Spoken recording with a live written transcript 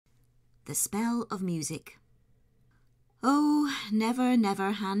The Spell of Music. Oh, never,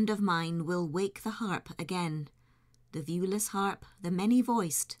 never hand of mine will wake the harp again, the viewless harp, the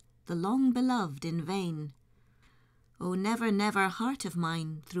many-voiced, the long-beloved in vain. Oh, never, never heart of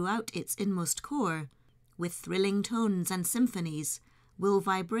mine, throughout its inmost core, with thrilling tones and symphonies, will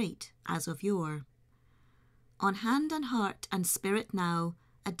vibrate as of yore. On hand and heart and spirit now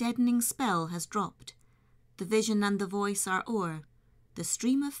a deadening spell has dropped. The vision and the voice are o'er, the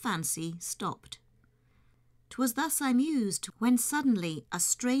stream of fancy stopped. 'Twas thus I mused, when suddenly a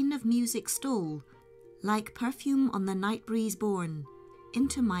strain of music stole, like perfume on the night breeze borne,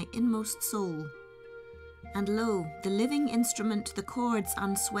 into my inmost soul. And lo, the living instrument the chords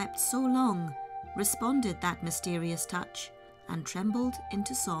unswept so long, responded that mysterious touch, and trembled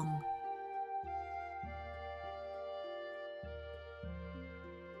into song.